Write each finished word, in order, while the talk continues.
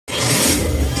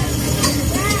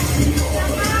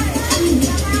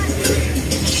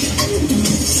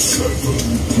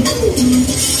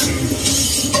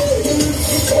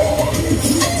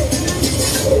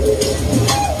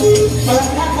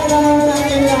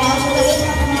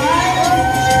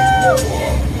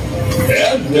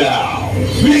Now,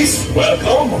 please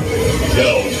welcome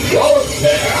the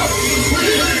broadcast.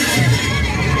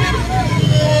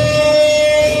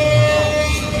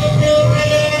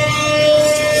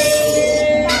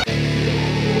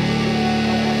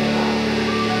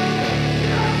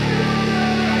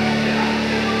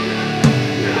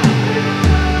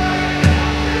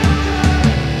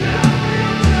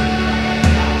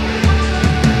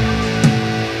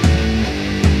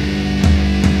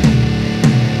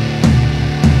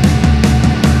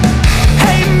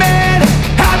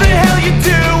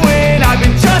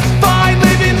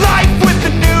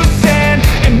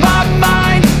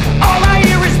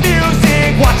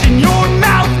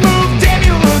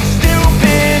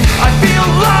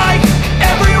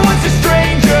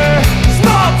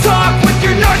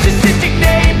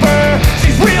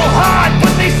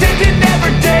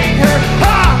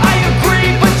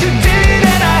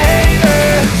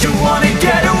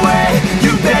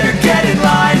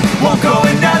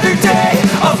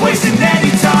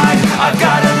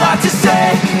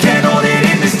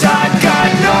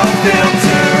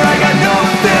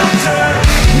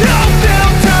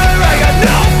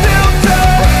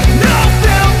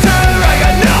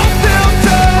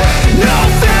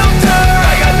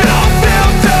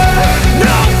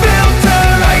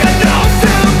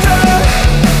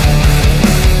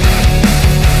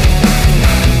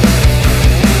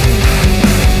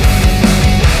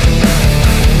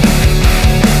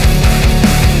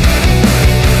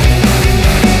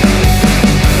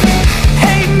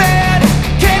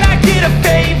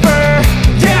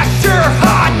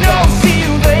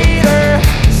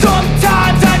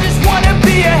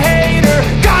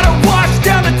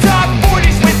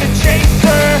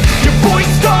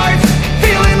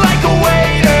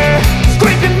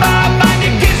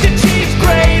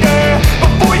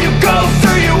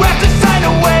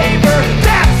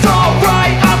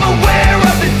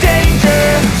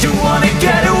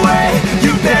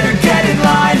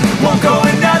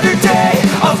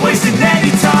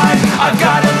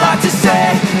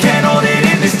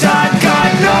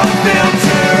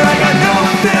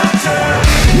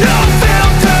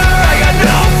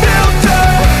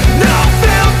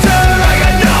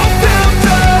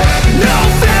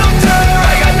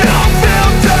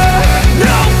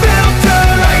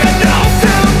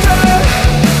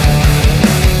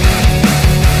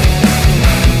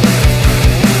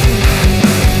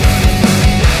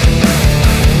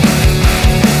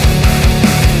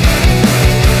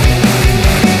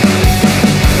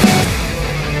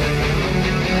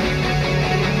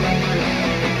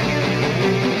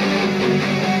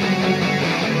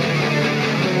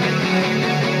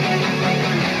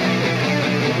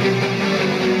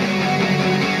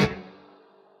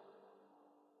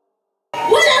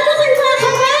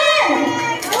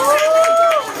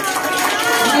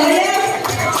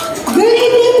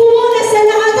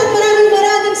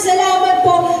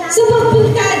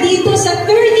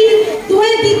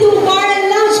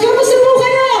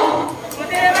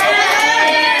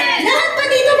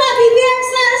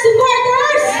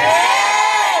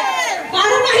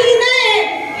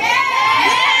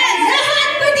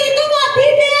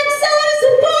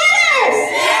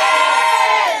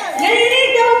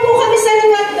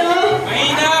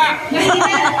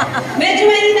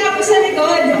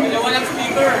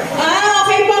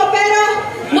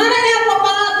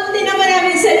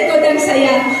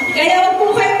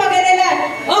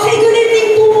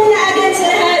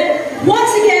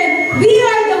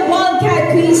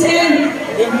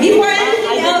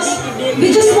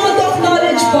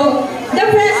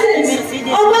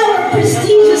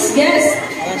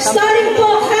 Starting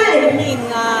po kay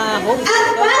at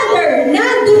founder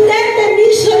ng Duterte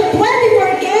Mission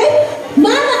 24K,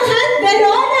 Mama Kat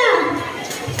Verona.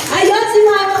 Ayun si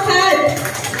Mama Kat.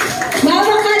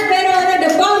 Mama Kat Verona,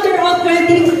 the founder of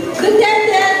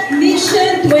Duterte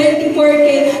Mission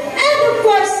 24K. And of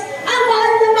course, ang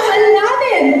mahal na mahal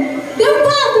namin, the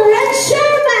founder and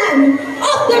chairman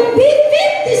of the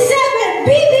B57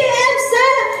 BBM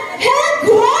Sara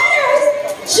Headquarters,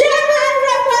 Chairman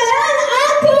Rafael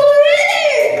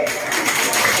Acurini.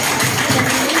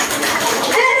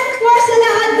 And of course, sa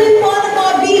lahat din po ng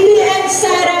mga BBM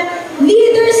Sara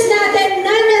leaders natin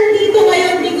na nandito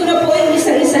ngayon, hindi ko na po yung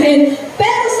isa-isahin.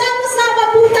 Pero sama-sama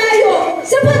po tayo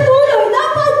sa patuloy na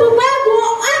pagbabago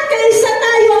at kaisa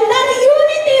tayo ng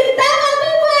unity. Tama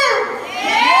po ba?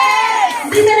 Yes!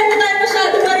 Hindi na naman tayo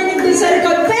masyado marinig dun sa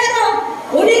likod. Pero,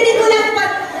 ulitin ko lang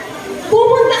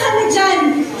pumunta kami dyan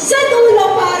sa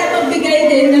dulo para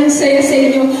magbigay din ng saya sa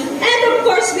inyo. And of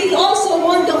course, we also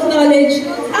want to acknowledge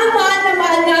ang mahal na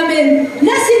mahal namin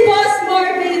na si Boss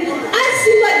Marvin at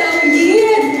si Madam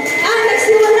Yin ang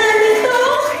nagsimula nito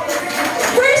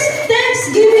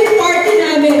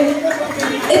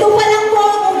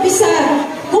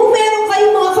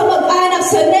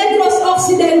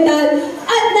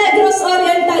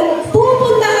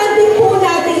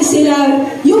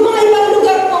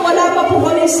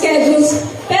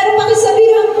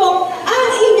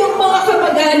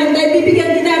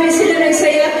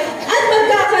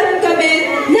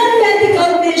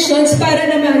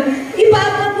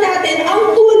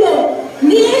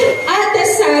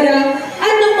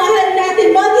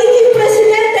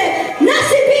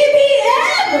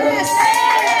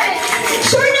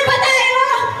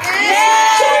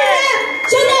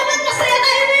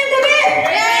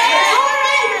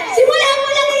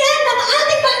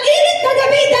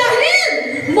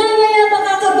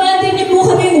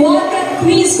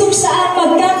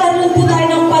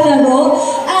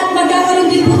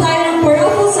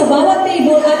bawat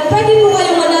table at pwede po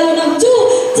kayong manalo ng 2,000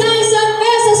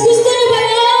 pesos. Gusto niyo ba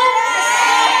yan?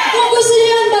 Kung gusto niyo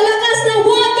yan, malakas na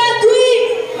Waka Queen!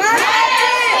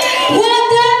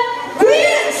 Waka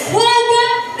Queens! Waka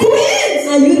Queens!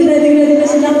 Ayun, ready na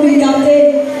sila Queen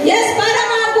Captain. Yes, para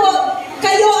nga po,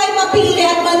 kayo ay mapili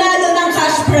at manalo ng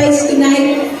cash prize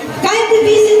tonight. Kindly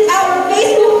visit our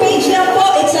Facebook page lang po.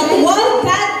 It's at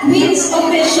Waka Queens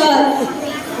Official.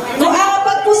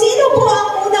 Kung sino po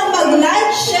ang unang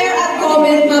mag-like, share at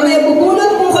comment, mamaya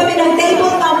bubulot po kami ng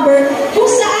table number kung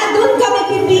saan doon kami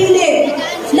pipili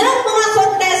ng mga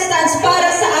contestants para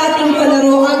sa ating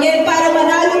palaro. Again, para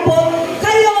manalo po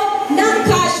kayo ng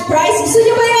cash prize. Gusto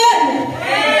nyo ba yun?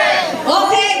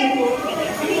 Okay.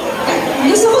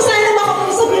 Gusto ko sana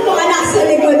makakusap yung mga nasa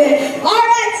likod eh.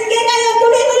 Alright, sige ngayon,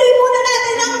 tuloy-tuloy muna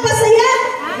natin ang pasaya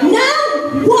ng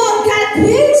Waka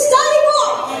Queen. Starting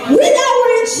off with our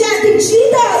enchanting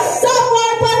cheetah, Sara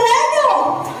Pareño.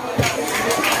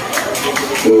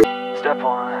 Step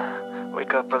 1,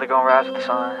 wake up early, gonna rise with the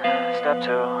sun. Step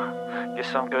 2, get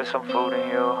some good, some food in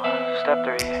you. Step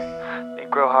 3,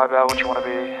 think real hard about what you wanna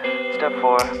be. Step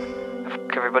 4,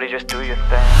 everybody just do your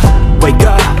thing. Wake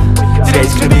up,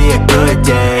 today's gonna be a good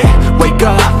day. Wake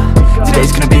up,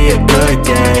 today's gonna be a good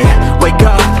day. Wake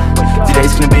up,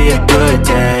 today's gonna be a good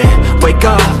day. Wake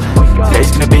up,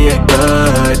 today's gonna be a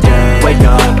good day. Wake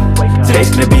up,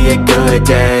 today's gonna be a good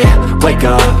day. Wake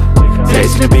up,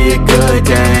 today's gonna be a good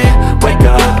day. Wake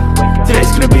up,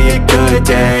 today's gonna be a good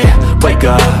day. Wake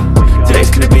up, today's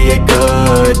gonna be a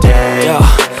good day. Yo,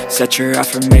 set your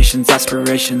affirmations,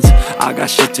 aspirations. I got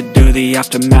shit to do, the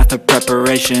aftermath of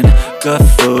preparation. Good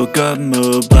food, good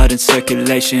mood, blood in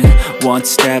circulation. One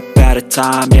step at a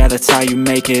time, yeah, that's how you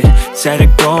make it. Set a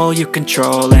goal you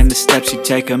control and the steps you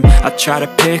take them. I try to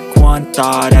pick one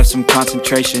thought, have some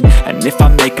concentration. And if I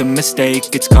make a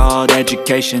mistake, it's called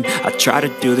education. I try to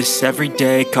do this every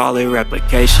day, call it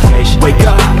replication. Wake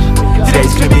up,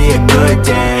 today's gonna be a good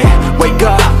day. Wake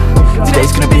up,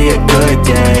 today's gonna be a good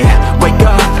day. Wake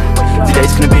up,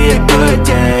 today's gonna be a good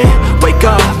day. Wake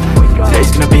up,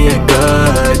 today's gonna be a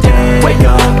good day. Wake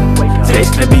up,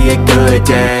 today's gonna be a good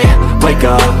day. Wake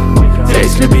up,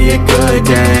 today's gonna be a good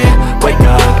day. Wake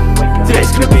up,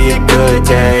 today's gonna be a good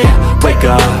day. Wake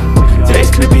up,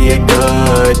 today's gonna be a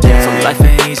good day. So life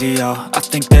ain't easy, yo, I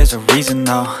think there's a reason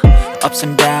though. Ups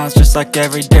and downs, just like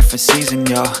every different season,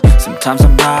 yo. Sometimes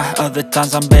I'm high, other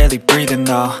times I'm barely breathing,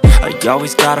 though. I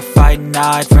always gotta fight and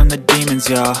hide from the demons,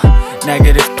 yo.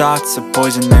 Negative thoughts are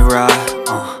poison, they rot.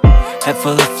 Head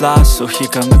full of flies, so here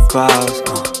come the clouds.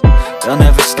 They'll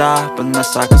never stop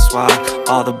unless I can swap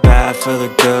all the bad for the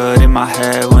good in my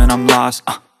head when I'm lost.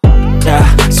 Yeah,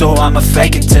 so I'ma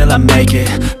fake it till I make it.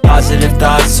 Positive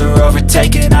thoughts are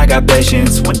overtaken, I got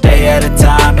patience. One day at a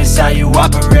time is how you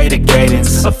operate a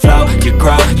cadence. A flow, you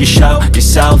grow, you show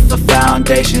yourself a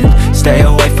foundation. Stay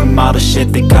away from all the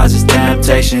shit that causes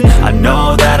temptation. I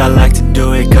know that I like to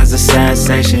do it cause it's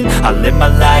sensation. I live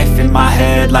my life in my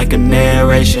head like a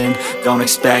narration. Don't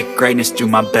expect greatness, do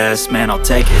my best, man, I'll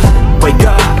take it. Wake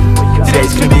up,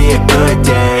 today's gonna be a good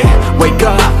day. Wake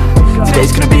up,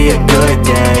 today's gonna be a good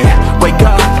day. Wake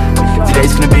up,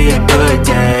 today's gonna be a good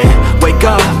day. Wake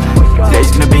up,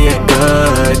 today's gonna be a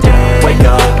good day. Wake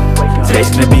up, today's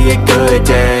gonna be a good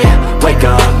day. Wake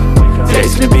up,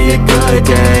 today's gonna be a good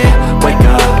day. Wake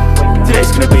up,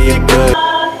 today's gonna be a good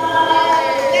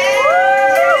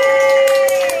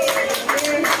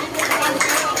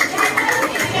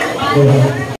day.